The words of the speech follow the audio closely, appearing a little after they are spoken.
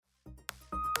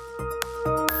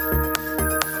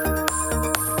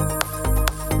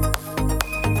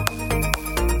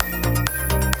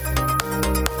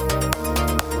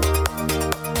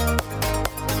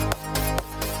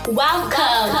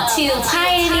Welcome to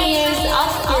Pioneers of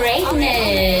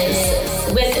Greatness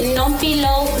with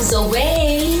Nompilo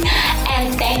Zoè,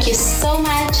 and thank you so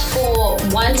much for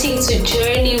wanting to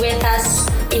journey with us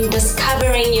in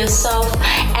discovering yourself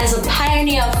as a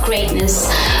pioneer of greatness.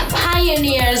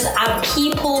 Pioneers are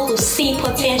people who see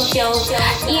potential,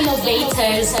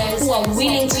 innovators who are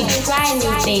willing to try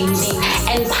new things,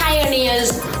 and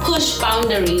pioneers push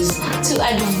boundaries to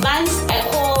advance a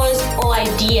cause or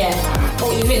idea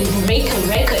or even break a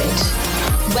record.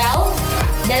 Well,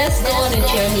 let us go on a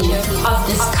journey of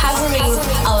discovering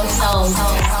ourselves,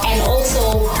 and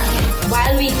also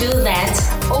while we do that,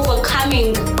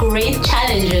 overcoming great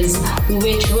challenges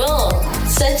which will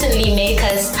certainly make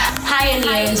us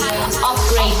pioneers of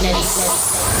greatness.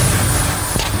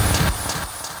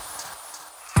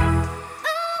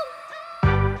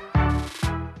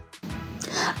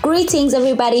 Greetings,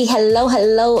 everybody.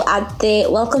 Hello out there.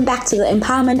 Welcome back to the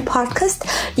Empowerment Podcast.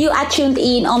 You are tuned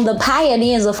in on the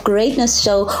Pioneers of Greatness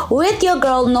show with your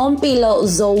girl Nompilo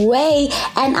Zoè,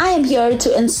 and I am here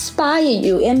to inspire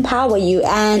you, empower you,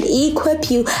 and equip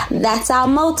you. That's our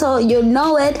motto. You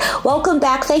know it. Welcome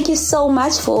back. Thank you so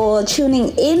much for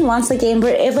tuning in once again,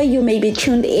 wherever you may be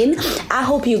tuned in. I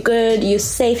hope you're good, you're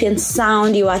safe and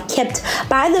sound, you are kept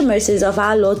by the mercies of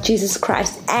our Lord Jesus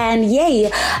Christ. And yay,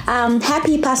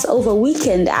 happy Passover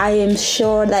weekend. I am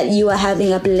sure that you are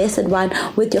having a blessed one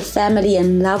with your family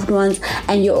and loved ones,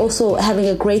 and you're also having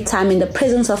a great time in the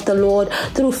presence of the Lord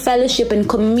through fellowship and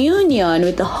communion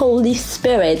with the Holy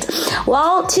Spirit.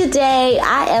 Well, today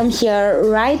I am here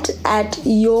right at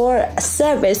your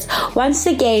service once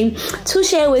again to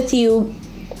share with you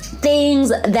things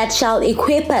that shall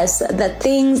equip us, the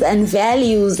things and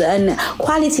values and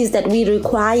qualities that we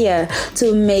require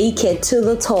to make it to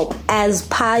the top as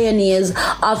pioneers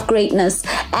of greatness.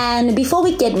 And before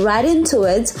we get right into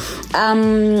it,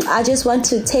 I just want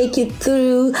to take you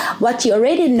through what you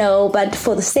already know, but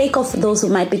for the sake of those who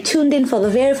might be tuned in for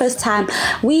the very first time,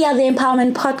 we are the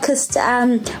Empowerment Podcast.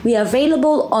 We are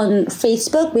available on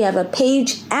Facebook. We have a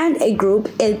page and a group.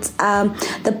 It's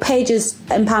the page is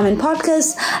Empowerment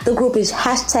Podcast. The group is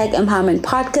 #Empowerment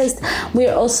Podcast.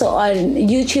 We're also on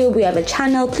YouTube. We have a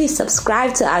channel. Please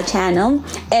subscribe to our channel.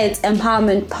 It's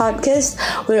Empowerment Podcast.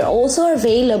 We're also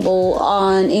available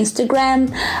on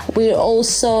Instagram. We're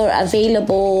also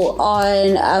available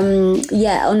on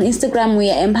Instagram. We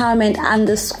are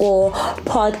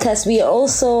Empowerment_podcast. We are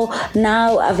also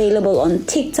now available on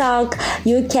TikTok.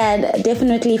 You can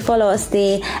definitely follow us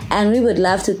there, and we would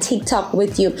love to TikTok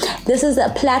with you. This is a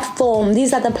platform.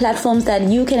 These are the platforms that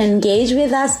you can engage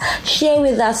with us, share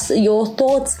with us your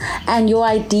thoughts and your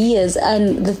ideas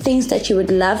and the things that you would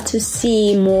love to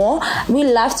see more. We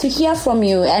love to hear from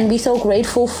you, and we're so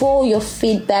grateful for your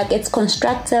feedback. It's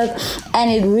constructive,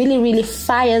 and it really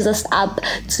fires us up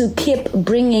to keep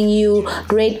bringing you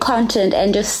great content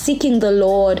and just seeking the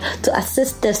Lord to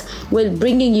assist us with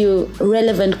bringing you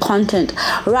relevant content.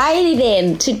 Right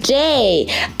then, today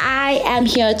I am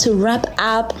here to wrap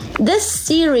up this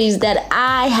series that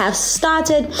I have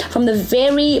started from the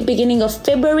very beginning of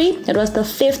February. It was the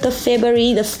 5th of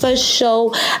February, the first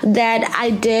show that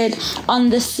I did on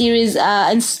the series,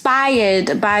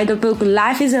 inspired by the book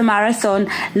Life is a Marathon,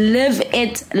 Live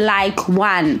It Like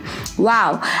One.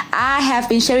 Wow, I have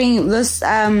been sharing this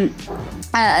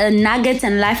nuggets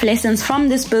and life lessons from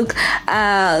this book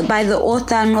by the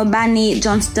author Ngobani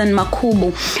Johnston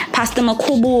Makubu. Pastor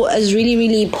Makubu has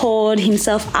really poured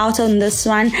himself out on this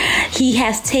one. He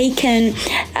has taken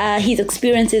his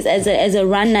experiences as a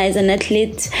runner, as an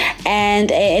athlete,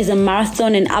 and as a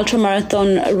marathon and ultra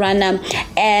marathon runner,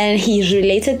 and he's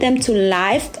related them to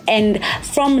life. And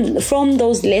from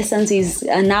those lessons, he's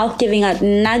now giving out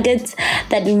nuggets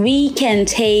that we can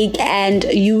take and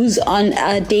use on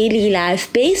a daily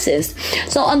life basis.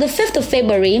 So on the 5th of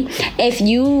February, if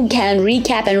you can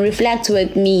recap and reflect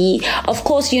with me, of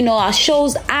course, you know our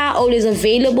shows are always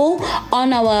available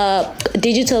on our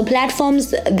digital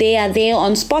platforms. They are there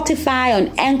on Spotify,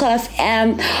 on Anchor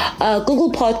FM,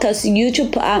 Google Podcasts,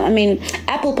 YouTube,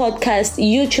 Apple Podcasts,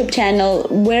 YouTube channel,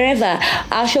 wherever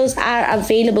our shows are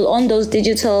available on those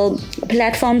digital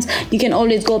platforms. You can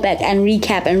always go back and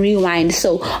recap and rewind.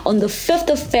 So on the 5th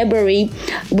of February,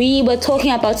 we were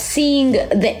talking about seeing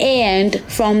the end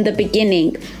from the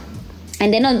beginning.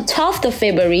 And then on the 12th of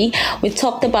February, we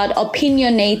talked about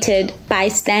opinionated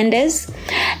bystanders.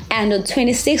 And on the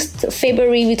 26th of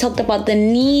February, we talked about the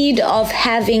need of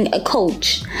having a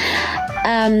coach.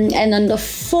 And on the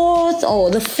 4th or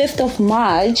the 5th of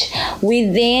March, we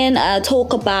then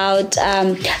talk about,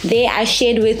 there I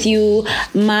shared with you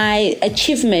my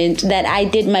achievement that I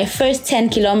did my first 10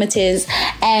 kilometers,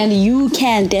 and you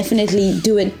can definitely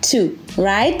do it too.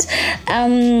 Right?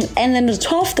 And then the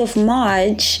 12th of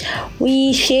March,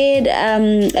 we shared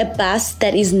a bus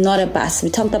that is not a bus. We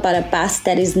talked about a bus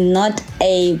that is not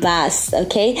a bus,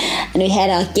 okay? And we had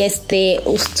our guest there,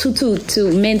 Tutu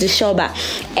Mendishoba,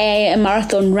 a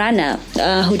marathon runner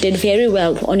who did very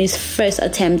well on his first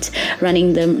attempt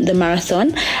running the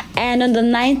marathon. And on the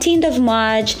 19th of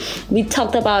March, we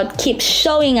talked about keep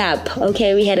showing up,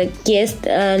 okay? We had a guest,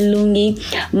 Lungi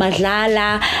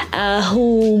Madlala,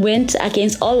 who went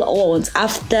against all odds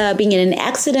after being in an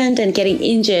accident and getting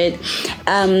injured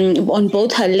on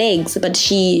both her legs, but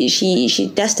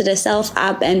she dusted herself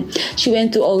up and she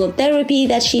went through all the therapy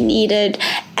that she needed,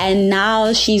 and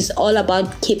now she's all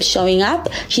about keep showing up.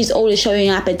 She's always showing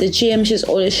up at the gym. She's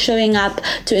always showing up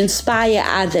to inspire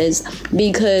others,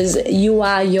 because you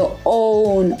are your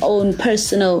own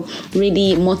personal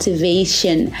really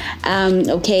motivation.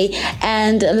 Okay,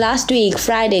 and last week,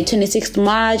 Friday 26th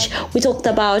March, we talked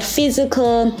about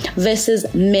physical versus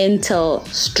mental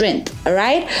strength. All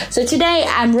right, so today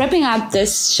I'm wrapping up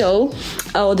this show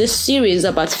or this series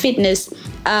about fitness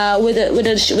with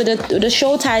a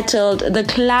show titled The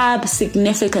Club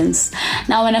Significance.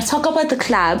 Now, when I talk about the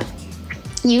club,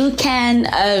 you can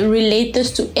relate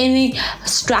this to any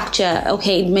structure.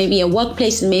 Okay, maybe a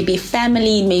workplace, maybe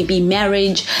family, maybe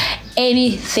marriage,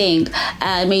 anything,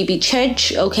 maybe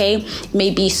church, okay,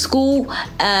 maybe school,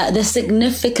 the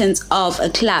significance of a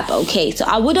club. Okay, so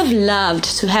I would have loved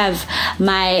to have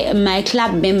my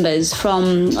club members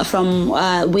from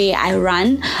where I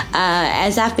run,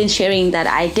 as I've been sharing that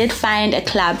I did find a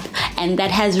club, and that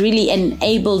has really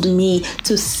enabled me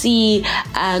to see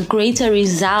greater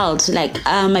results. Like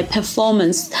my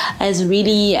performance has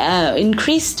really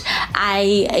increased.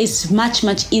 It's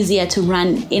much easier to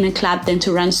run in a club than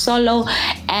to run solo.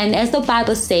 And as the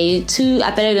Bible says, two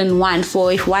are better than one,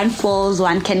 for if one falls,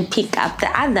 one can pick up the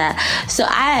other. So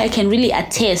I can really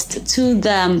attest to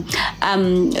the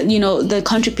the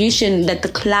contribution that the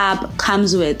club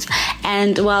comes with.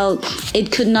 And well,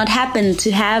 it could not happen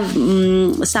to have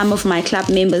some of my club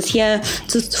members here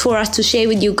for us to share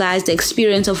with you guys the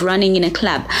experience of running in a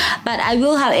club. But I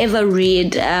will, however,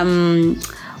 read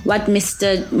what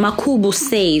Mr. Makubu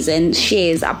says and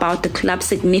shares about the club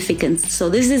significance. So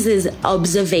this is his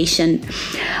observation.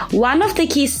 One of the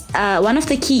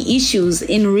key issues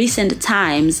in recent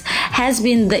times has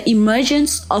been the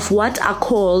emergence of what are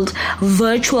called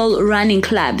virtual running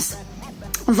clubs.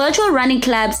 Virtual running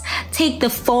clubs take the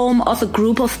form of a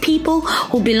group of people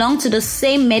who belong to the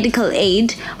same medical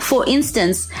aid, for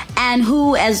instance, and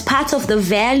who, as part of the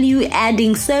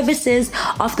value-adding services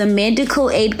of the medical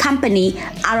aid company,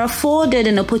 are afforded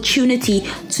an opportunity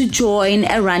to join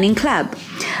a running club.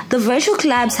 The virtual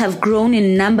clubs have grown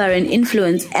in number and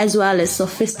influence as well as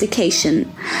sophistication.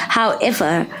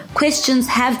 However, questions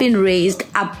have been raised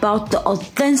about the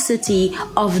authenticity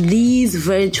of these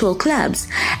virtual clubs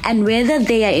and whether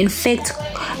they are in fact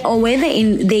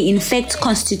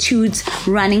constitute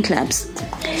running clubs.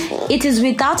 It is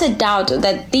without a doubt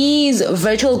that these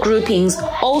virtual groupings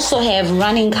also have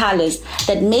running colors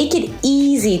that make it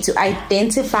easy to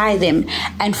identify them,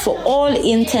 and for all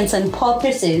intents and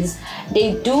purposes,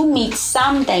 they do meet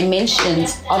some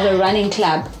dimensions of a running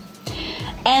club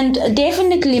and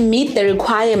definitely meet the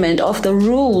requirement of the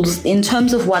rules in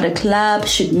terms of what a club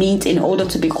should meet in order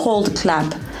to be called a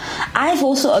club. I've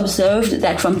also observed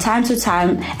that from time to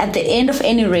time, at the end of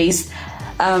any race,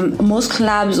 most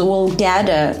clubs will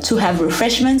gather to have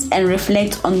refreshments and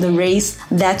reflect on the race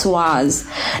that was.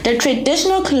 The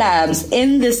traditional clubs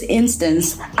in this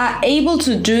instance are able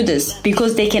to do this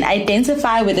because they can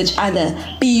identify with each other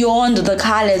beyond the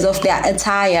colors of their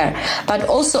attire, but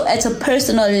also at a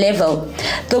personal level.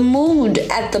 The mood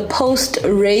at the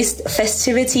post-race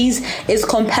festivities is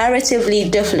comparatively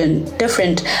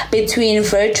different between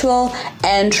virtual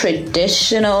and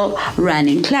traditional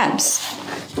running clubs.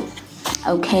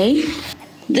 Okay.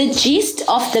 The gist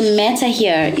of the matter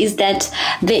here is that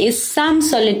there is some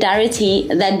solidarity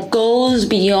that goes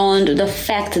beyond the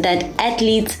fact that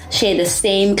athletes share the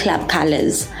same club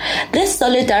colors. This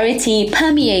solidarity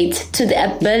permeates to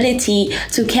the ability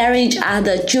to carry each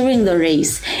other during the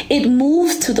race. It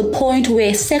moves to the point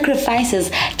where sacrifices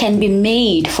can be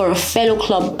made for a fellow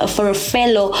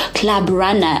club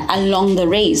runner along the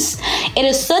race. It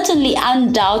is certainly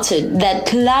undoubted that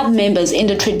club members in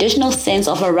the traditional sense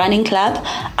of a running club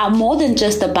are more than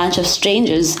just a bunch of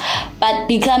strangers, but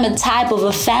become a type of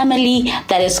a family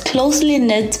that is closely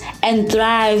knit and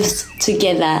thrives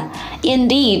together.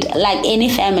 Indeed, like any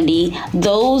family,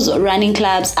 those running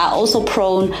clubs are also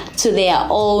prone to their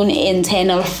own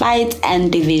internal fights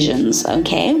and divisions,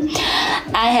 okay?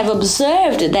 I have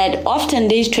observed that often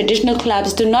these traditional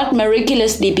clubs do not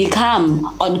miraculously become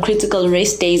on critical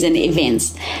race days and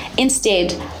events.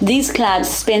 Instead, these clubs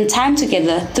spend time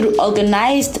together through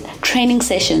organized training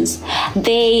sessions.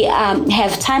 They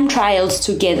have time trials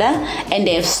together, and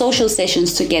they have social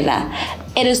sessions together.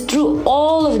 It is through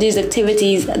all of these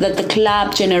activities that the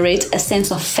club generates a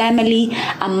sense of family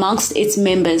amongst its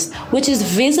members, which is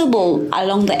visible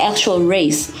along the actual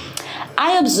race.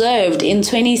 I observed in the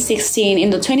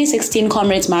 2016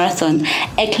 Comrades Marathon,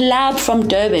 a club from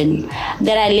Durban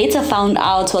that I later found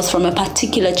out was from a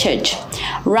particular church,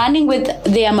 running with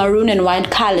their maroon and white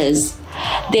colors.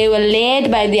 They were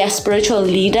led by their spiritual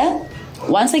leader.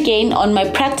 Once again, on my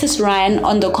practice run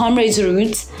on the Comrades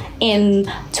route in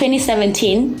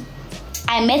 2017,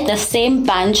 I met the same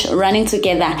bunch running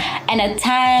together and at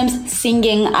times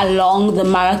singing along the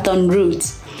marathon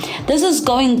route. This is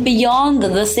going beyond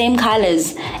the same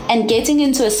colors and getting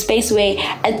into a space where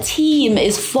a team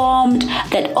is formed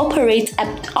that operates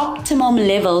at optimum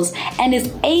levels and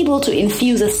is able to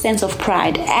infuse a sense of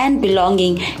pride and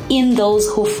belonging in those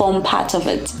who form part of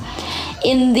it.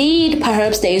 Indeed,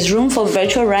 perhaps there is room for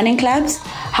virtual running clubs.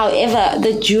 However,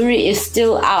 the jury is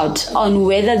still out on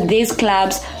whether these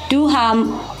clubs do harm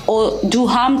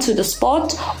to the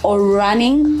sport or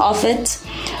running of it.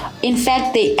 In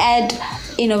fact, they add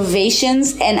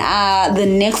innovations and are the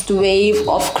next wave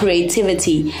of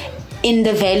creativity in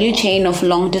the value chain of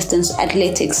long-distance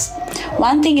athletics.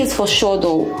 One thing is for sure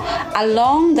though,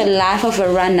 along the life of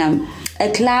a runner,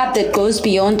 a club that goes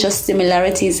beyond just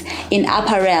similarities in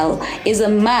apparel is a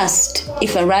must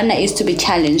if a runner is to be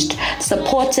challenged,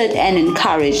 supported, and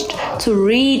encouraged to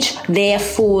reach their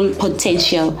full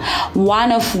potential.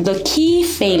 One of the key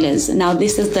failures, now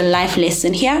this is the life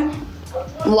lesson here,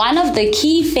 one of the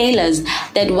key failures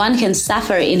that one can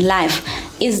suffer in life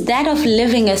is that of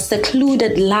living a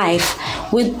secluded life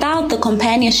without the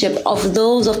companionship of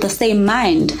those of the same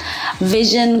mind,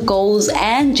 vision, goals,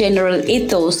 and general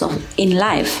ethos in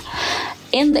life.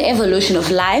 In the evolution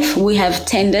of life, we have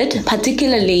tended,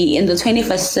 particularly in the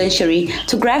 21st century,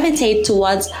 to gravitate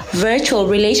towards virtual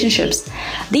relationships.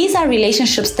 These are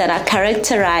relationships that are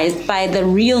characterized by the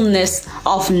realness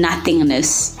of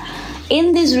nothingness.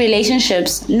 In these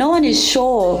relationships, no one is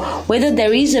sure whether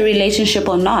there is a relationship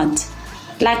or not.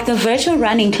 Like the virtual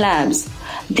running clubs,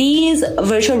 these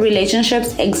virtual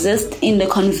relationships exist in the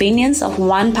convenience of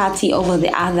one party over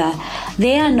the other.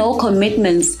 There are no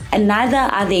commitments and neither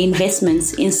are there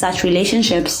investments in such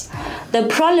relationships. The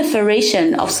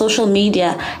proliferation of social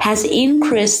media has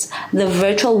increased the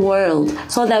virtual world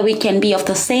so that we can be of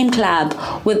the same club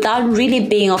without really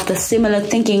being of the similar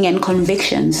thinking and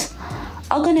convictions.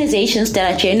 Organizations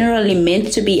that are generally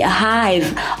meant to be a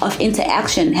hive of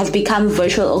interaction have become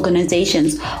virtual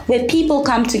organizations where people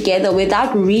come together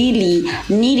without really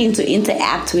needing to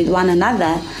interact with one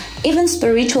another. Even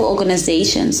spiritual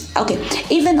organizations,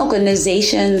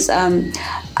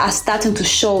 are starting to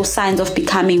show signs of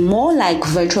becoming more like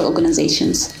virtual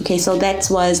organizations. Okay, so that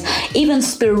was even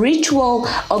spiritual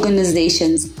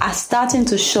organizations are starting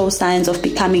to show signs of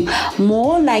becoming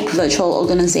more like virtual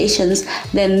organizations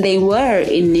than they were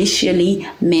initially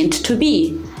meant to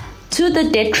be, to the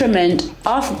detriment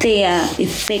of their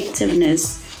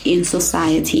effectiveness in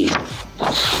society.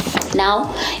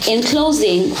 Now, in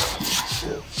closing,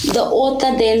 the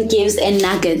author then gives a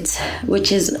nugget,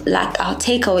 which is like our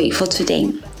takeaway for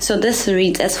today. So this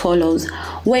reads as follows.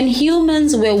 When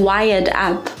humans were wired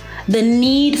up, the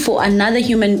need for another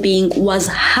human being was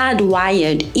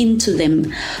hardwired into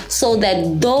them, so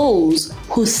that those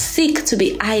who seek to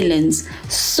be islands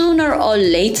sooner or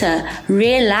later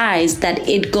realize that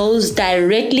it goes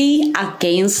directly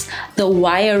against the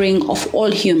wiring of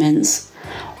all humans.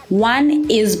 One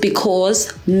is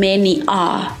because many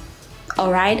are. All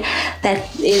right,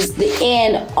 that is the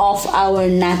end of our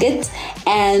nugget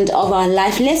and of our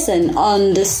life lesson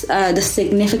on this, the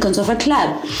significance of a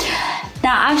club.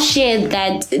 Now, I've shared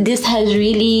that this has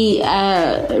really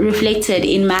reflected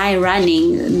in my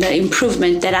running, the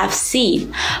improvement that I've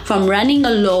seen from running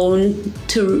alone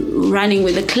to running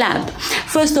with a club.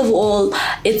 First of all,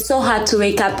 it's so hard to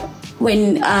wake up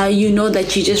when you know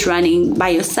that you're just running by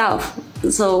yourself.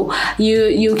 So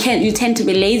you tend to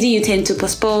be lazy, you tend to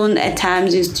postpone at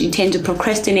times, you tend to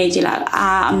procrastinate. You're like,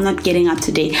 I'm not getting up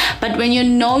today. But when you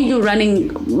know you're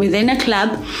running within a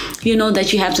club, you know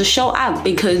that you have to show up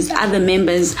because other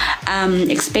members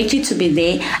expect you to be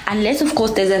there, unless of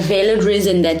course there's a valid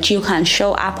reason that you can't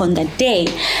show up on that day.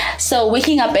 So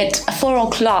waking up at 4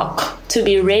 o'clock to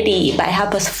be ready by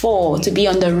 4:30 to be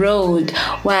on the road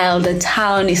while the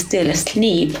town is still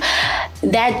asleep,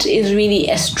 that is really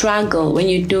a struggle when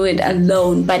you do it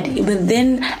alone. But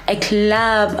within a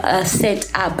club set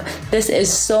up, this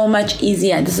is so much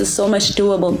easier. This is so much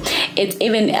doable. It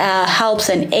even helps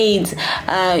and aids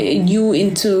you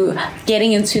into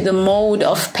getting into the mode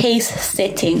of pace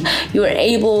setting. You are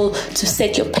able to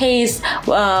set your pace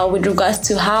with regards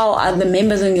to how are the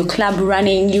members in your club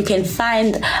running. You can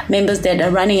find members that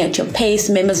are running at your pace,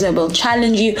 members that will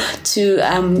challenge you to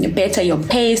better your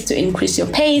pace, to increase your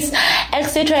pace,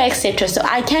 etc., etc. So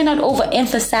I cannot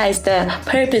overemphasize the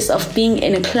purpose of being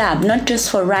in a club, not just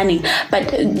for running, but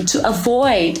to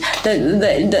avoid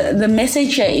the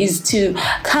message here is to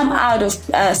come out of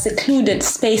secluded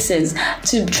spaces,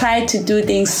 to try to do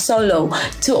things solo,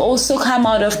 to also come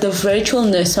out of the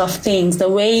virtualness of things, the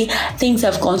way things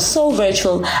have gone so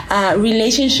virtual,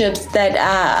 relationships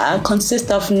that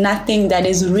consist of nothing that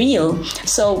is real.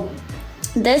 So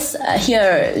this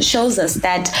here shows us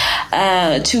that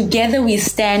together we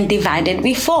stand, divided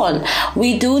we fall.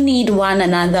 We do need one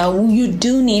another. You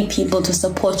do need people to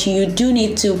support you. You do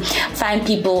need to find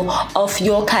people of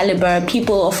your caliber,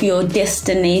 people of your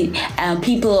destiny,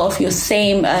 people of your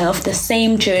of the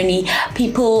same journey,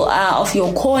 people of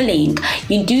your calling.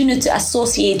 You do need to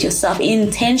associate yourself,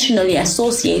 intentionally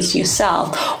associate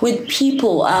yourself with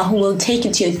people who will take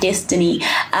you to your destiny.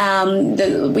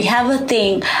 We have a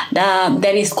thing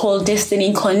that is called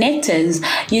destiny connectors.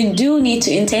 You do need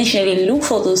to intentionally look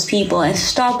for those people and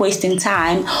stop wasting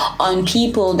time on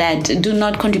people that do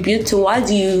not contribute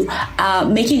towards you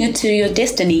making it to your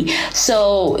destiny.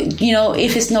 So,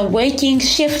 if it's not working,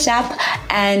 shift up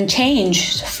and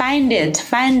change. Find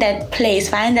that place,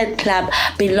 find that club,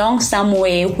 belong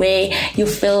somewhere where you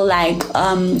feel like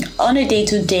on a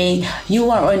day-to-day you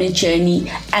are on a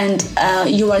journey and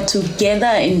you are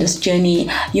together in this journey.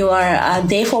 You are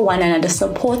there for one another,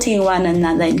 supporting one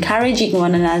another, encouraging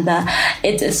one another.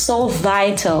 It is so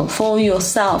vital for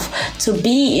yourself to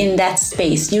be in that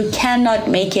space. You cannot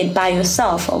make it by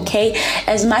yourself, okay?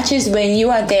 As much as when you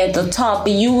are there at the top,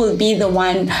 you will be the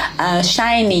one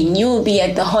shining. You will be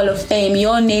at the Hall of Fame.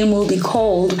 Your name will be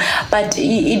called, but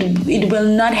it will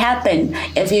not happen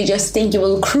if you just think you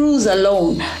will cruise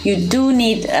alone. You do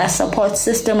need a support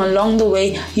system along the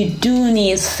way. You do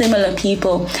need similar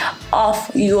people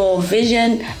of your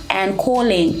vision and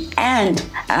calling and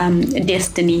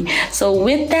destiny. So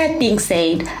with that being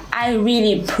said, I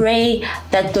really pray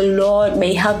that the Lord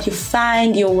may help you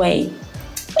find your way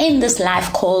in this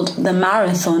life called the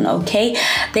marathon, okay?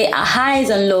 There are highs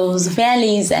and lows,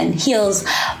 valleys and hills,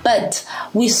 but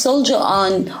we soldier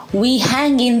on, we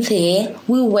hang in there,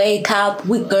 we wake up,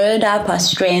 we gird up our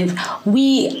strength.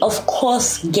 We, of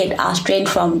course, get our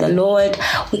strength from the Lord.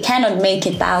 We cannot make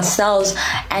it by ourselves,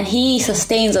 and He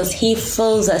sustains us, He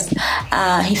fills us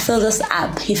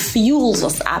up, He fuels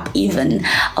us up even,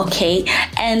 okay?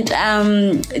 And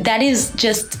that is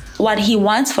just what He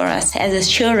wants for us as His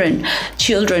children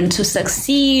to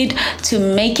succeed, to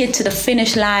make it to the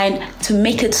finish line, to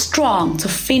make it strong, to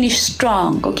finish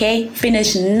strong, okay?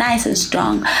 Finish nice and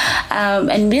strong.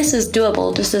 And this is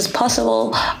doable. This is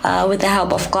possible with the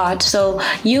help of God. So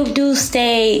you do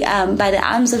stay by the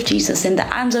arms of Jesus. In the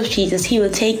arms of Jesus, He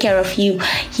will take care of you.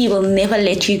 He will never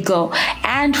let you go.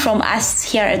 And from us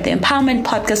here at the Empowerment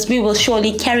Podcast, we will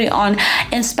surely carry on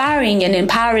inspiring and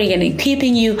empowering and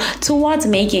equipping you towards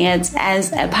making it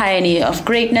as a pioneer of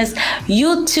greatness.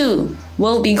 You too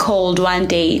will be called one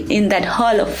day in that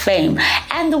Hall of Fame,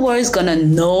 and the world's gonna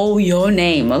know your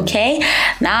name, okay?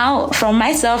 Now, from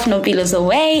myself, Nompilo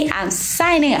Zoè, I'm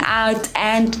signing out,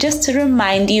 and just to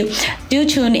remind you, do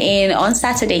tune in on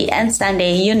Saturday and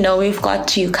Sunday. We've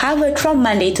got you covered from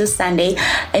Monday to Sunday.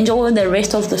 Enjoy the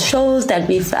rest of the shows that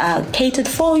we've catered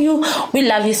for you. We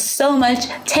love you so much.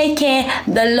 Take care.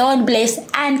 The Lord bless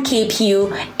and keep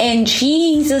you. In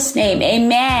Jesus' name,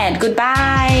 amen.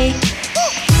 Goodbye.